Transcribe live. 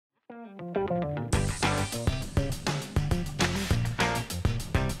Good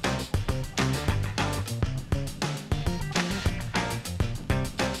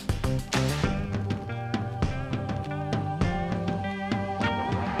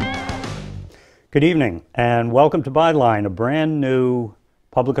evening and welcome to Byline, a brand new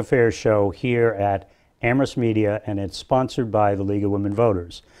public affairs show here at Amherst Media, and it's sponsored by the League of Women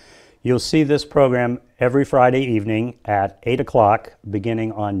Voters. You'll see this program every Friday evening at 8 o'clock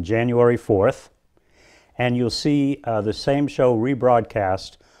beginning on January 4th, and you'll see the same show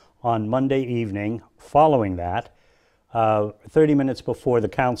rebroadcast on Monday evening following that, 30 minutes before the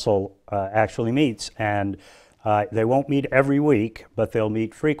council actually meets. And they won't meet every week, but they'll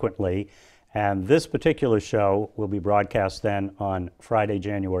meet frequently. And this particular show will be broadcast then on Friday,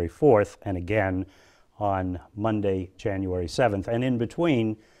 January 4th, and again on Monday, January 7th. And in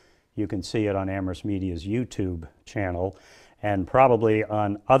between, you can see it on Amherst Media's YouTube channel and probably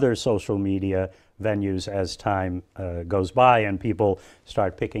on other social media venues as time goes by and people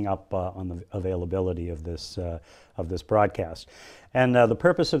start picking up on the availability of this broadcast. And the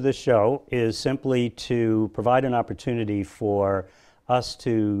purpose of this show is simply to provide an opportunity for us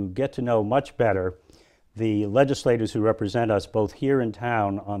to get to know much better the legislators who represent us both here in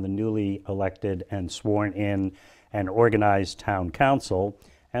town on the newly elected and sworn in and organized town council,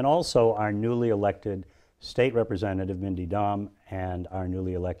 and also our newly elected state representative Mindy Dahm and our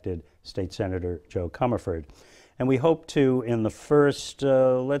newly elected state senator Joe Comerford. And we hope to, in the first,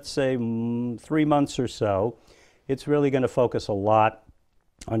 let's say 3 months or so, it's really going to focus a lot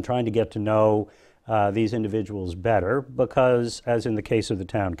on trying to get to know these individuals better, because as in the case of the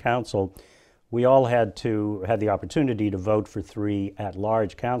town council, we all had the opportunity to vote for 3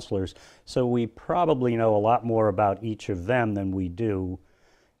 at-large councilors, so we probably know a lot more about each of them than we do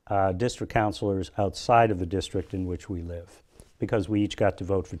district councilors outside of the district in which we live. Because we each got to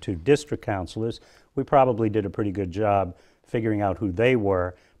vote for 2 district councilors, we probably did a pretty good job figuring out who they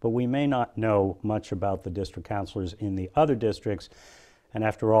were, but we may not know much about the district councilors in the other districts. And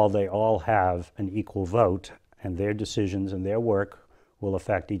after all, they all have an equal vote, and their decisions and their work will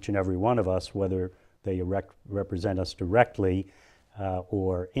affect each and every one of us, whether they represent us directly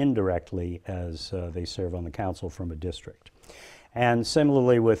or indirectly as they serve on the council from a district. And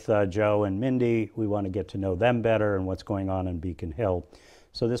similarly with Joe and Mindy, we want to get to know them better and what's going on in Beacon Hill.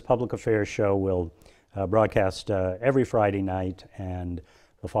 So this public affairs show will broadcast every Friday night and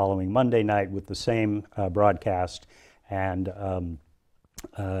the following Monday night with the same broadcast. And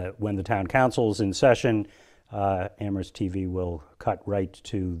when the town council's in session, Amherst TV will cut right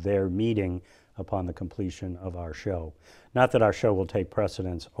to their meeting upon the completion of our show. Not that our show will take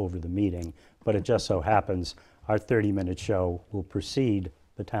precedence over the meeting, but it just so happens our 30-minute show will precede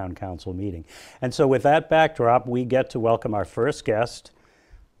the town council meeting. And so with that backdrop, we get to welcome our first guest,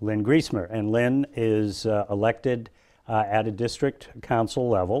 Lynn Griesemer. And Lynn is elected at a district council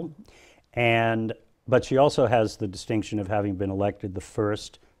level, but she also has the distinction of having been elected the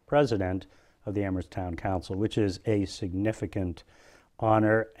first president of the Amherst Town Council, which is a significant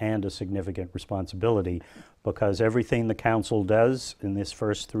honor and a significant responsibility, because everything the council does in this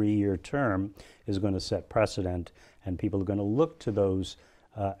first 3-year term is going to set precedent, and people are going to look to those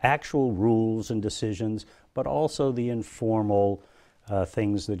actual rules and decisions, but also the informal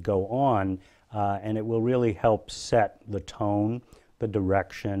things that go on, and it will really help set the tone, the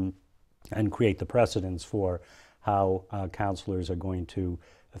direction, and create the precedents for how councilors are going to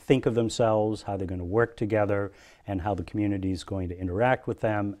think of themselves, how they're going to work together, and how the community is going to interact with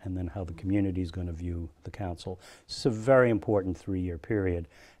them, and then how the community is going to view the council. It's a very important 3-year period,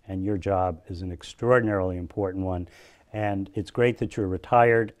 and your job is an extraordinarily important one. And it's great that you're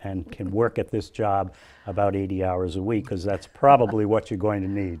retired and can work at this job about 80 hours a week, because that's probably what you're going to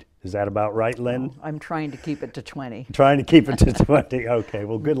need. Is that about right, Lynn? Oh, I'm trying to keep it to 20. Trying to keep it to 20. Okay,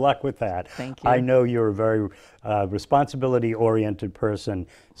 well, good luck with that. Thank you. I know you're a very responsibility-oriented person,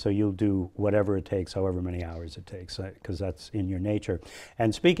 so you'll do whatever it takes, however many hours it takes, because that's in your nature.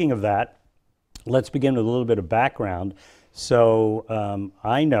 And speaking of that, let's begin with a little bit of background. So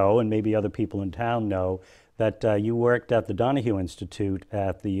I know, and maybe other people in town know, that you worked at the Donahue Institute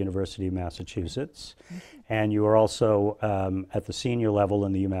at the University of Massachusetts, and you were also at the senior level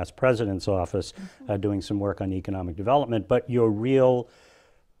in the UMass President's Office doing some work on economic development, but your real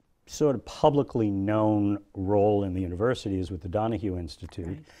sort of publicly known role in the university is with the Donahue Institute.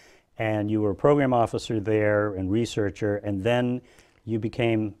 Right. And you were a program officer there and researcher, and then you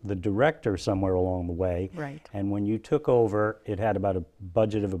became the director somewhere along the way. Right. And when you took over, it had about a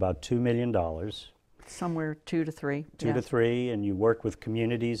budget of about $2 million. Somewhere 2 to 3. 2 to 3, and you worked with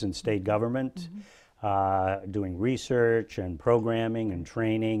communities and state government. doing research and programming and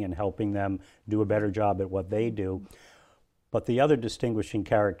training and helping them do a better job at what they do. But the other distinguishing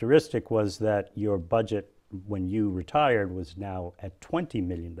characteristic was that your budget when you retired was now at $20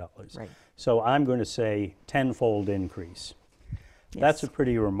 million. Right. So I'm going to say tenfold increase. Yes. That's a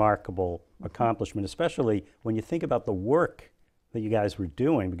pretty remarkable accomplishment, especially when you think about the work that you guys were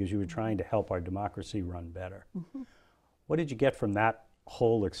doing because you were trying to help our democracy run better. What did you get from that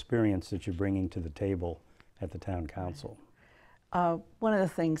whole experience that you're bringing to the table at the town council? One of the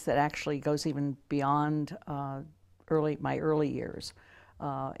things that actually goes even beyond my early years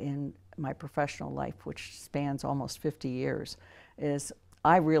in my professional life, which spans almost 50 years, is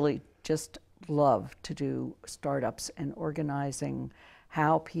I really just love to do startups and organizing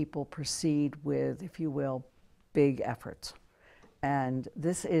how people proceed with, if you will, big efforts. And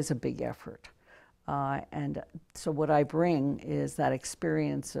this is a big effort. And so what I bring is that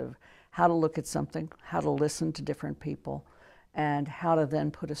experience of how to look at something, how to listen to different people, and how to then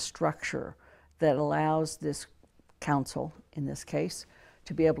put a structure that allows this council, in this case,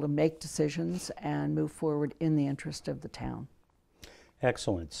 to be able to make decisions and move forward in the interest of the town.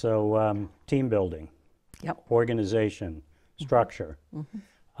 Excellent. So team building, Yep. organization, structure.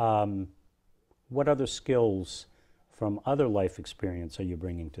 What other skills from other life experience are you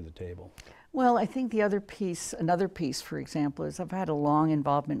bringing to the table? Well, I think the other piece, another piece, for example, is I've had a long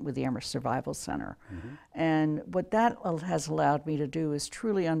involvement with the Amherst Survival Center. And what that has allowed me to do is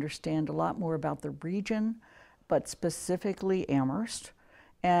truly understand a lot more about the region, but specifically Amherst,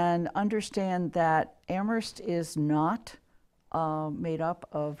 and understand that Amherst is not made up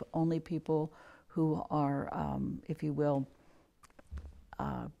of only people who are, if you will,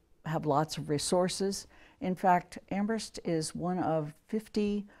 have lots of resources. In fact, Amherst is one of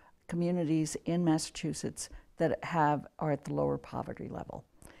 50 communities in Massachusetts that are at the lower poverty level.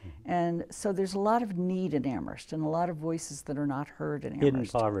 And so there's a lot of need in Amherst and a lot of voices that are not heard in Amherst. Hidden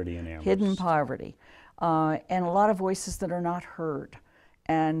poverty in Amherst. Hidden poverty. And a lot of voices that are not heard.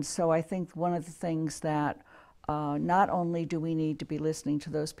 And so I think one of the things that not only do we need to be listening to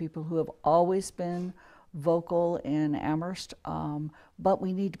those people who have always been vocal in Amherst, but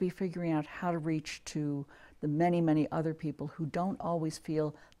we need to be figuring out how to reach to the many, many other people who don't always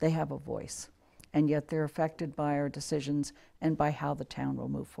feel they have a voice, and yet they're affected by our decisions and by how the town will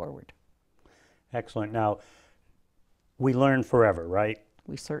move forward. Excellent. Now, we learn forever, right?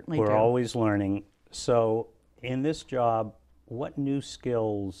 We certainly do. We're always learning. So in this job, what new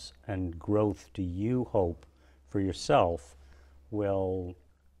skills and growth do you hope for yourself will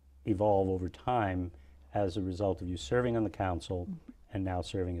evolve over time as a result of you serving on the council and now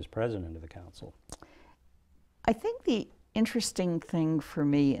serving as president of the council? I think the interesting thing for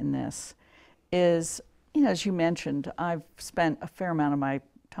me in this is, as you mentioned, I've spent a fair amount of my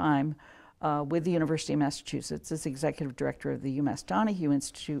time with the University of Massachusetts as executive director of the UMass Donahue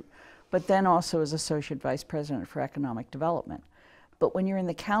Institute, but then also as associate vice president for economic development. But when you're in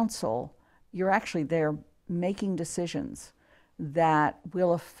the council, you're actually there making decisions that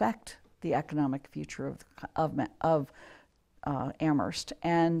will affect the economic future of Amherst,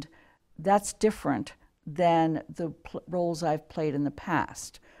 and that's different than the roles I've played in the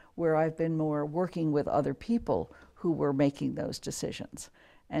past, where I've been more working with other people who were making those decisions.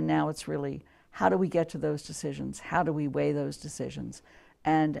 And now it's really, how do we get to those decisions? How do we weigh those decisions?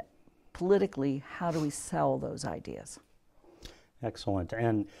 And politically, how do we sell those ideas? Excellent.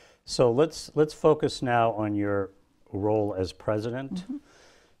 And so let's focus now on your role as president.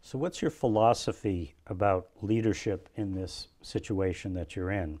 So what's your philosophy about leadership in this situation that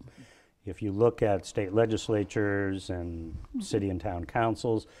you're in? If you look at state legislatures and city and town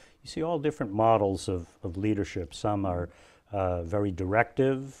councils, you see all different models of leadership. Some are very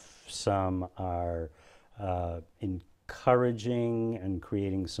directive, some are encouraging and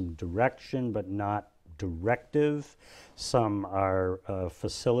creating some direction but not directive. Some are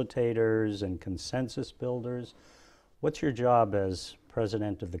facilitators and consensus builders. What's your job as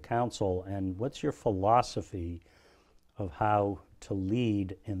president of the council, and what's your philosophy of how to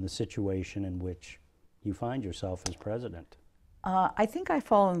lead in the situation in which you find yourself as president? I think I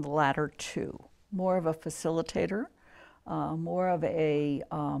fall in the latter two, more of a facilitator, more of a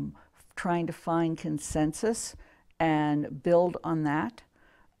trying to find consensus and build on that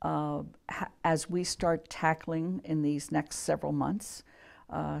as we start tackling in these next several months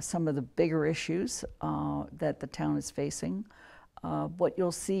some of the bigger issues that the town is facing. What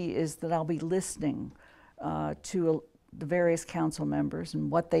you'll see is that I'll be listening to the various council members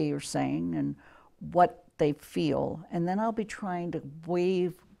and what they are saying and what they feel, and then I'll be trying to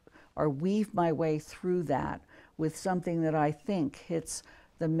weave my way through that with something that I think hits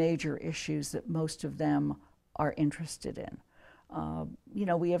the major issues that most of them are interested in. You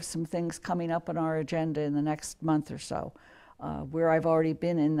know, we have some things coming up on our agenda in the next month or so, where I've already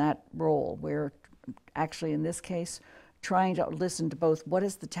been in that role, where actually in this case, trying to listen to both what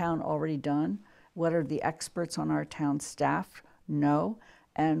has the town already done, what are the experts on our town staff know,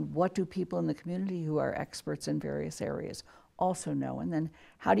 and what do people in the community who are experts in various areas also know, and then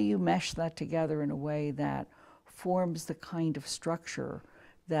how do you mesh that together in a way that forms the kind of structure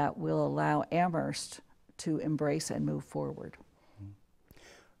that will allow Amherst to embrace and move forward.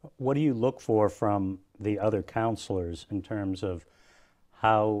 What do you look for from the other councilors in terms of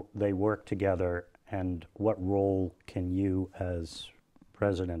how they work together, and what role can you as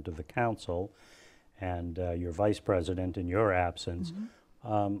president of the council and your vice president in your absence,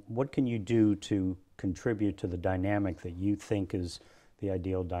 what can you do to contribute to the dynamic that you think is the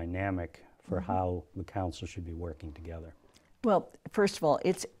ideal dynamic for how the council should be working together? Well, first of all,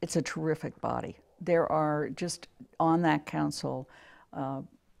 it's a terrific body. There are just on that council,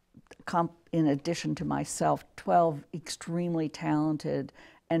 in addition to myself, 12 extremely talented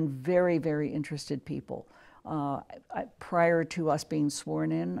and very, very interested people. Prior to us being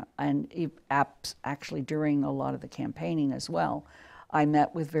sworn in, and actually during a lot of the campaigning as well, I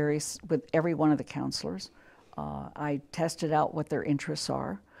met with every one of the councilors. I tested out what their interests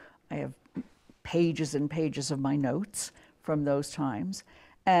are. I have pages and pages of my notes from those times,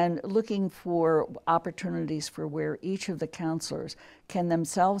 and looking for opportunities for where each of the councilors can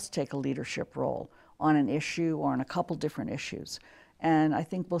themselves take a leadership role on an issue or on a couple different issues. And I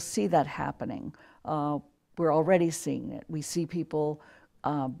think we'll see that happening. We're already seeing it. We see people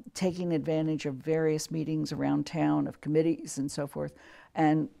taking advantage of various meetings around town, of committees and so forth,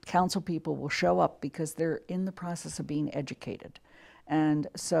 and council people will show up because they're in the process of being educated. And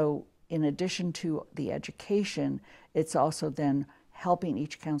so in addition to the education, it's also then helping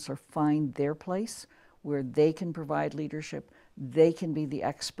each councilor find their place where they can provide leadership, they can be the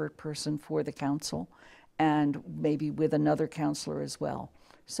expert person for the council, and maybe with another councilor as well.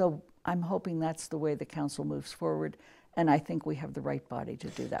 So I'm hoping that's the way the council moves forward, and I think we have the right body to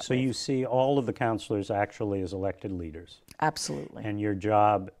do that. So you see all of the councilors actually as elected leaders. Absolutely. And your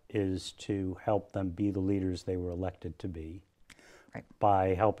job is to help them be the leaders they were elected to be. Right.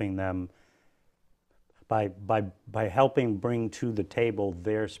 By helping them, by helping bring to the table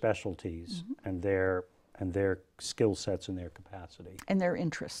their specialties and their skill sets and their capacity. And their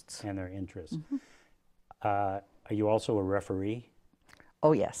interests. And their interests. Are you also a referee?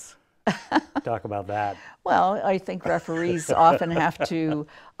 Oh, yes. Talk about that. Well, I think referees often have to,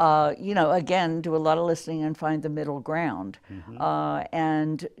 you know, again, do a lot of listening and find the middle ground.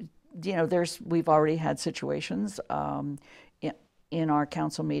 And, you know, we've already had situations in our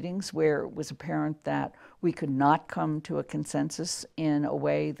council meetings where it was apparent that we could not come to a consensus in a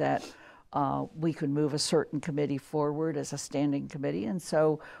way that we could move a certain committee forward as a standing committee. And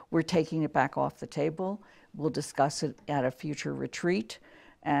so we're taking it back off the table. We'll discuss it at a future retreat.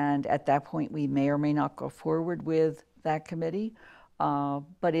 And at that point, we may or may not go forward with that committee.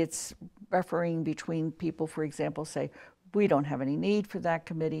 But it's refereeing between people, for example, say, we don't have any need for that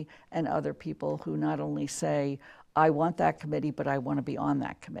committee, and other people who not only say, I want that committee, but I want to be on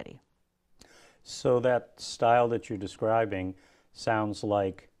that committee. So that style that you're describing sounds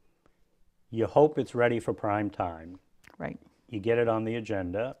like you hope it's ready for prime time. Right. You get it on the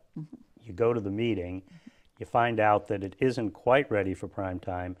agenda, you go to the meeting, you find out that it isn't quite ready for prime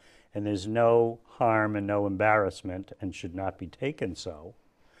time, and there's no harm and no embarrassment, and should not be taken so,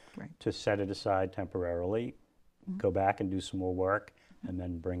 to set it aside temporarily, go back and do some more work, and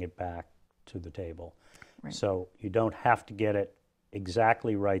then bring it back to the table. Right. So you don't have to get it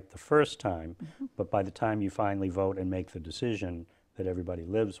exactly right the first time, but by the time you finally vote and make the decision that everybody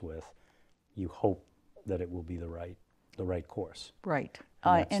lives with, you hope that it will be the right course. Right.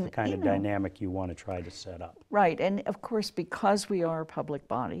 And that's the kind of dynamic you want to try to set up. Right, and of course, because we are a public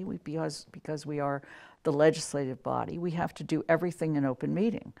body, because we are the legislative body, we have to do everything in open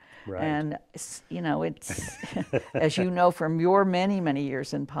meeting. Right. And, you know, it's, as you know from your many, many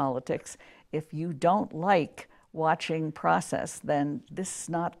years in politics, if you don't like watching process, then this is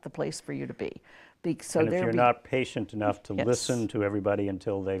not the place for you to be. So and if you're not patient enough to listen to everybody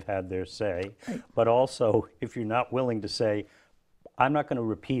until they've had their say, but also if you're not willing to say, I'm not going to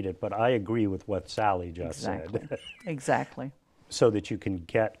repeat it, but I agree with what Sally just said. Exactly. So that you can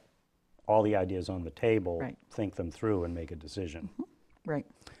get all the ideas on the table, think them through, and make a decision. Right.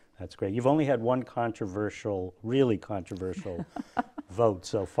 That's great. You've only had one controversial, really controversial vote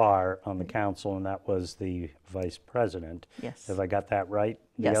so far on the council, and that was the vice president. Yes. Have I got that right?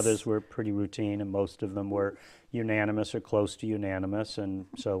 Yes. The others were pretty routine, and most of them were unanimous or close to unanimous, and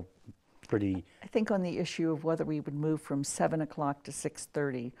so pretty. I think on the issue of whether we would move from 7 o'clock to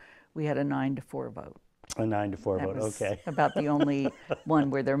 6:30, we had a 9-4 vote. A 9-4 That vote, was okay. about the only one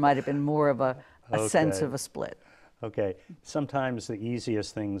where there might have been more of a sense Okay. of a split. Okay. Sometimes the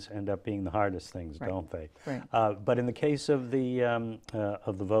easiest things end up being the hardest things, Right. don't they? Right. But in the case of the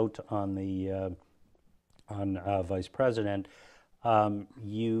vote on the vice president,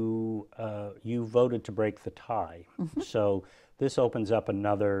 you voted to break the tie. So this opens up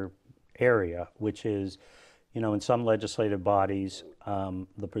another area, which is, in some legislative bodies,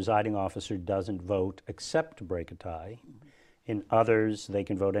 the presiding officer doesn't vote except to break a tie. In others, they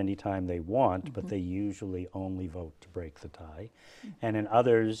can vote anytime they want, but they usually only vote to break the tie. And in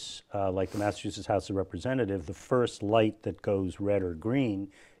others, like the Massachusetts House of Representatives, the first light that goes red or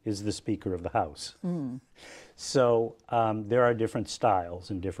green is the Speaker of the House. So there are different styles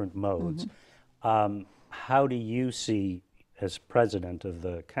and different modes. How do you see, as president of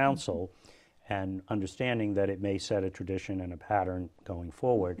the council, and understanding that it may set a tradition and a pattern going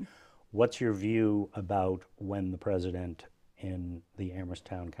forward, what's your view about when the president in the Amherst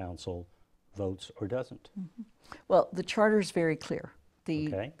Town Council votes or doesn't? Well, the charter is very clear. The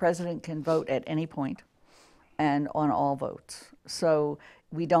Okay. president can vote at any point and on all votes. So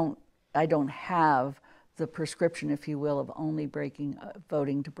I don't have the prescription, if you will, of only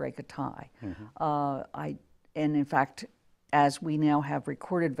voting to break a tie. And in fact, as we now have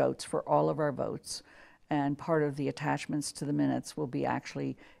recorded votes for all of our votes, and part of the attachments to the minutes will be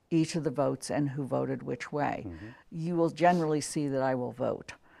actually each of the votes and who voted which way. You will generally see that I will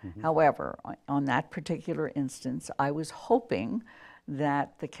vote. However, on that particular instance, I was hoping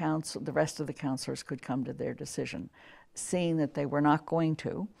that the rest of the councilors could come to their decision. Seeing that they were not going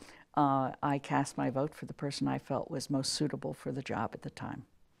to, I cast my vote for the person I felt was most suitable for the job at the time.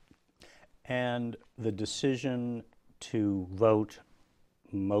 And the decision to vote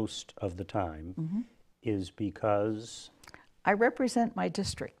most of the time is because? I represent my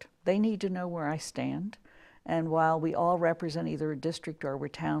district. They need to know where I stand. And while we all represent either a district or we're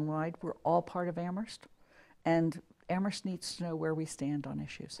townwide, we're all part of Amherst. And Amherst needs to know where we stand on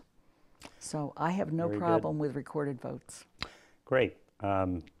issues. So I have no Very good. problem with recorded votes. Great.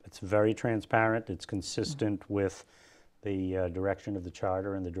 It's very transparent. It's consistent with the direction of the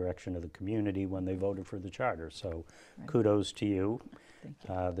charter and the direction of the community when they voted for the charter. So kudos to you, Thank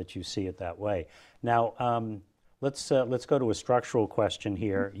you. that you see it that way. Now, let's go to a structural question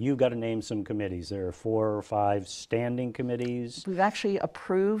here. You've got to name some committees. There are 4 or 5 standing committees. We've actually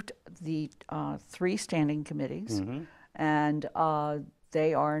approved the 3 standing committees, and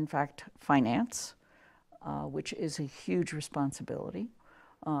they are, in fact, finance, which is a huge responsibility,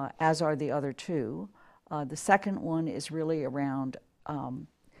 as are the other 2. The second one is really around, and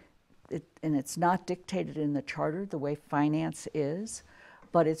it's not dictated in the charter the way finance is,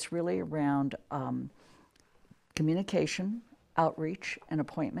 but it's really around communication, outreach, and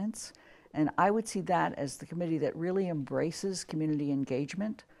appointments. And I would see that as the committee that really embraces community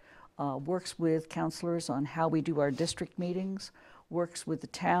engagement, works with councilors on how we do our district meetings, works with the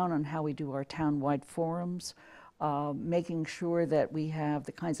town on how we do our town-wide forums, making sure that we have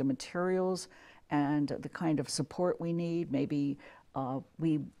the kinds of materials and the kind of support we need. Maybe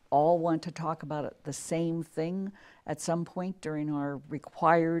we all want to talk about the same thing at some point during our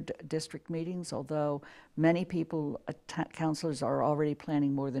required district meetings, although many people, councilors, are already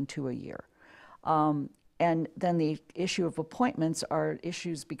planning more than 2 a year. And then the issue of appointments are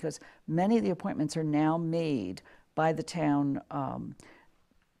issues because many of the appointments are now made by the town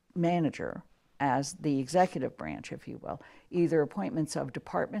manager as the executive branch, if you will, either appointments of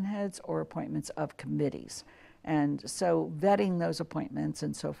department heads or appointments of committees. And so vetting those appointments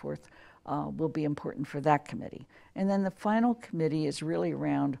and so forth will be important for that committee. And then the final committee is really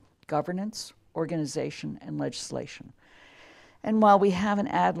around governance, organization, and legislation. And while we have an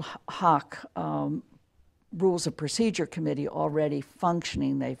ad hoc Rules of Procedure Committee already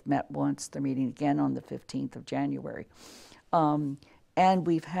functioning, they've met once, they're meeting again on the 15th of January. And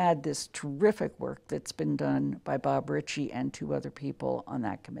we've had this terrific work that's been done by Bob Ritchie and 2 other people on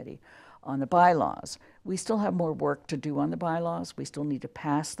that committee on the bylaws. We still have more work to do on the bylaws. We still need to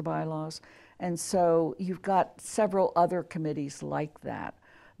pass the bylaws. And so you've got several other committees like that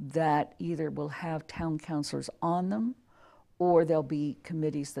that either will have town councilors on them or there'll be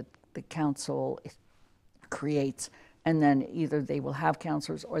committees that the council creates, and then either they will have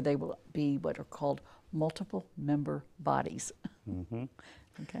councilors or they will be what are called multiple member bodies.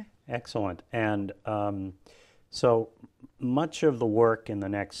 Okay. Excellent. And So much of the work in the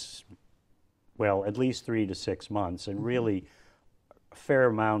next, well, at least 3 to 6 months, and really a fair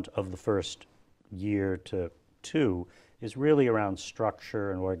amount of the first year to 2 is really around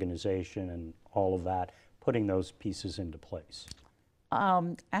structure and organization and all of that, putting those pieces into place.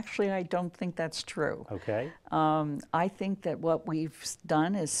 Actually, I don't think that's true. Okay. I think that what we've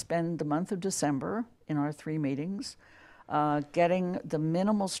done is spend the month of December in our 3 meetings, getting the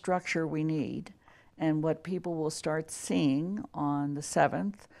minimal structure we need, and what people will start seeing on the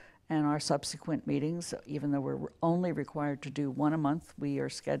 7th and our subsequent meetings, even though we're only required to do 1 a month, we are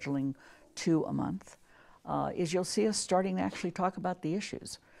scheduling 2 a month, is you'll see us starting to actually talk about the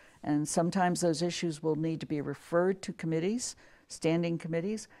issues. And sometimes those issues will need to be referred to committees, standing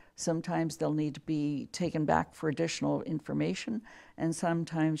committees. Sometimes they'll need to be taken back for additional information, and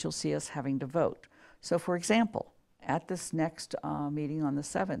sometimes you'll see us having to vote. So for example, at this next meeting on the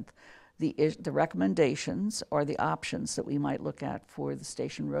 7th, the recommendations or the options that we might look at for the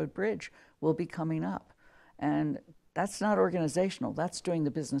Station Road Bridge will be coming up. And that's not organizational, that's doing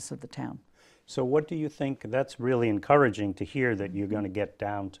the business of the town. So what do you think, that's really encouraging to hear that you're going to get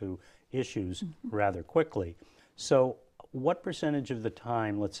down to issues rather quickly. So what percentage of the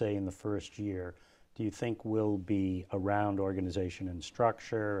time, let's say in the first year, do you think will be around organization and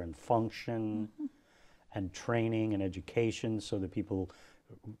structure and function and training and education so that people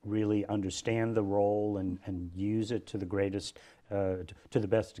really understand the role and use it to the greatest, to the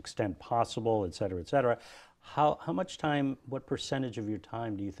best extent possible, et cetera, et cetera? How much time, what percentage of your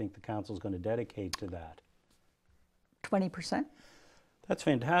time do you think the council is going to dedicate to that? 20%. That's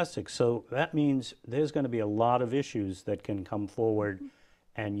fantastic. So that means there's going to be a lot of issues that can come forward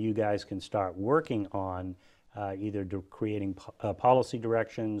and you guys can start working on either creating policy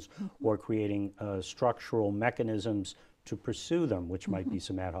directions or creating structural mechanisms to pursue them, which might be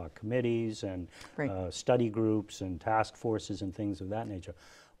some ad hoc committees and study groups and task forces and things of that nature.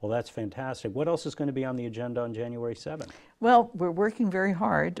 Well, that's fantastic. What else is going to be on the agenda on January 7th? Well, we're working very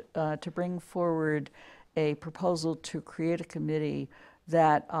hard to bring forward a proposal to create a committee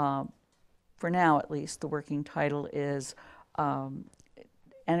that, for now at least, the working title is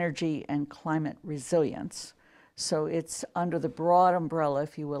Energy and Climate Resilience. So it's under the broad umbrella,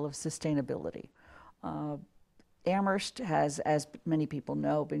 if you will, of sustainability. Amherst has, as many people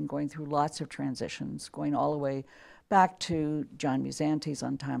know, been going through lots of transitions, going all the way back to John Musante's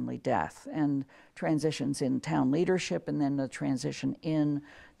untimely death, and transitions in town leadership, and then the transition in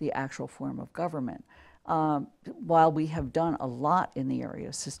the actual form of government. While we have done a lot in the area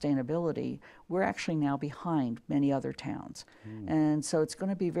of sustainability, we're actually now behind many other towns. And so it's going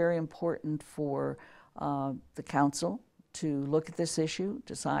to be very important for the council to look at this issue,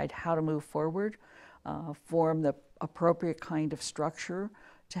 decide how to move forward, form the appropriate kind of structure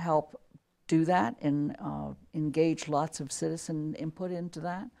to help do that, and engage lots of citizen input into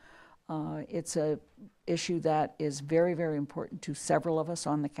that. It's an issue that is very, very important to several of us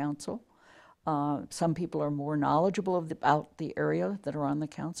on the council. Some people are more knowledgeable about the area that are on the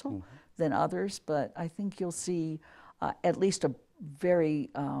council than others, but I think you'll see at least a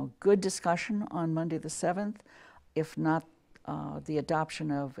very good discussion on Monday the 7th, if not the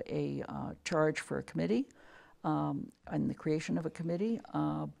adoption of a charge for a committee and the creation of a committee.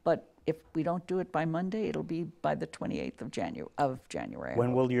 But if we don't do it by Monday, it'll be by the 28th of January.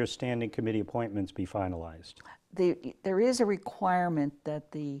 When will your standing committee appointments be finalized? There is a requirement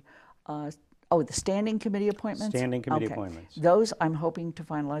that the standing committee appointments? Standing committee appointments. Those I'm hoping to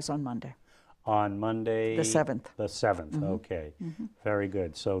finalize on Monday. On Monday? The 7th. The 7th, okay. Very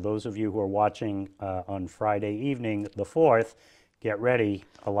good. So those of you who are watching on Friday evening, the 4th, get ready.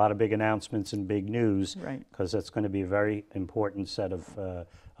 A lot of big announcements and big news, because that's going to be a very important set of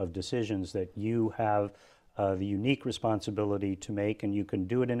decisions that you have the unique responsibility to make, and you can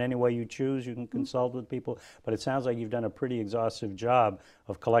do it in any way you choose. You can consult with people, but it sounds like you've done a pretty exhaustive job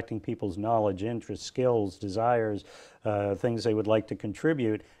of collecting people's knowledge, interests, skills, desires, things they would like to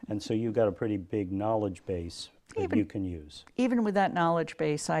contribute, and so you've got a pretty big knowledge base that you can use. Even with that knowledge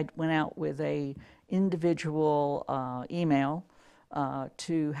base, I went out with a individual email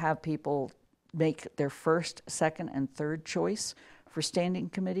to have people make their first, second, and third choice for standing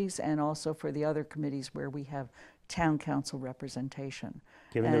committees, and also for the other committees where we have town council representation.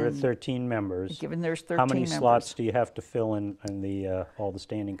 Given there are 13 members, given there's 13 how many members, slots do you have to fill in the all the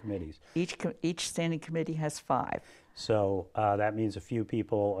standing committees? Each standing committee has 5. So that means a few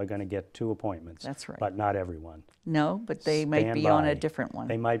people are going to get 2 appointments. That's right. But not everyone. No, but they might be on a different one.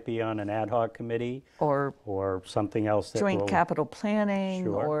 They might be on an ad hoc committee or something else. That joint capital planning,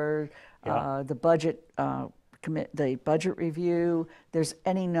 or the budget the budget review. There's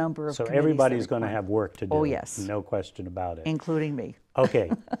any number of So committees that everybody's going to require- have work to do. Oh, yes. No question about it. including me.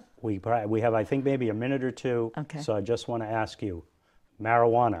 Okay, we have, I think, maybe a minute or two. Okay. So I just want to ask you,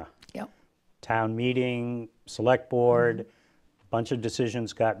 marijuana, Yep. town meeting, select board, Mm-hmm. bunch of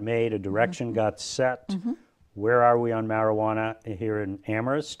decisions got made, a direction got set. Where are we on marijuana here in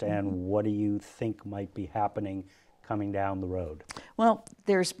Amherst, Mm-hmm. and what do you think might be happening coming down the road? Well,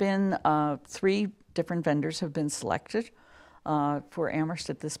 there's been 3 different vendors have been selected for Amherst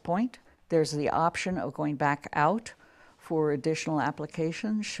at this point. There's the option of going back out for additional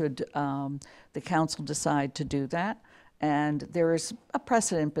applications should the council decide to do that. And there is a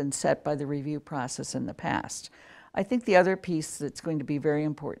precedent been set by the review process in the past. I think the other piece that's going to be very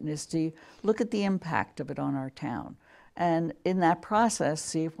important is to look at the impact of it on our town. And in that process,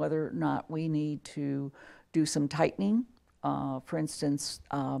 see whether or not we need to do some tightening. For instance,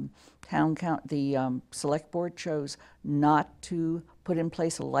 the select board chose not to put in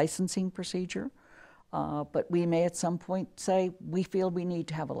place a licensing procedure, but we may at some point say we feel we need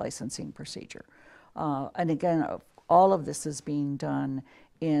to have a licensing procedure. And again, all of this is being done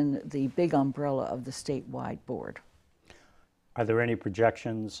in the big umbrella of the statewide board. Are there any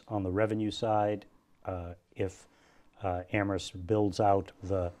projections on the revenue side if Amherst builds out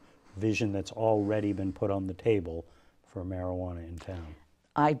the vision that's already been put on the table for marijuana in town?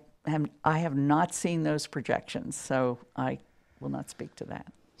 I have not seen those projections, so I will not speak to that.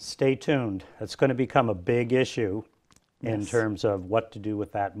 Stay tuned. It's going to become a big issue in Yes. terms of what to do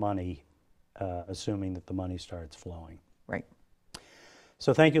with that money, assuming that the money starts flowing. Right.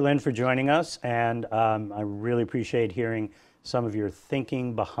 So thank you, Lynn, for joining us, and I really appreciate hearing some of your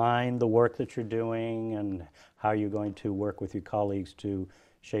thinking behind the work that you're doing and how you're going to work with your colleagues to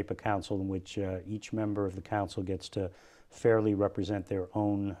shape a council in which each member of the council gets to fairly represent their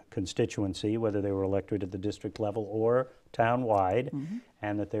own constituency, whether they were elected at the district level or town-wide,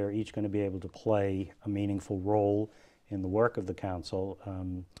 and that they're each going to be able to play a meaningful role in the work of the council.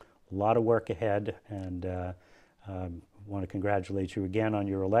 A lot of work ahead, and want to congratulate you again on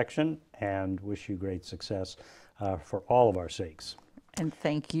your election and wish you great success for all of our sakes. And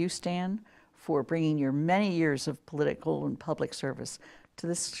thank you, Stan, for bringing your many years of political and public service to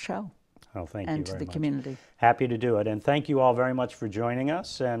this show. Oh, thank you and to very the much. community. Happy to do it. And thank you all very much for joining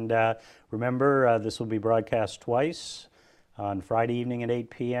us. And remember, this will be broadcast twice, on Friday evening at 8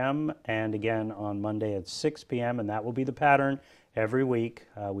 p.m. and again on Monday at 6 p.m. And that will be the pattern every week.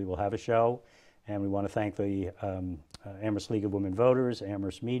 We will have a show. And we want to thank the Amherst League of Women Voters,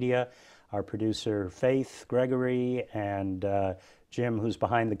 Amherst Media, our producer Faith Gregory, and Jim, who's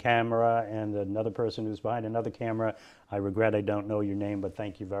behind the camera, and another person who's behind another camera. I regret I don't know your name, but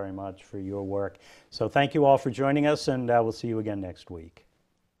thank you very much for your work. So thank you all for joining us, and we'll see you again next week.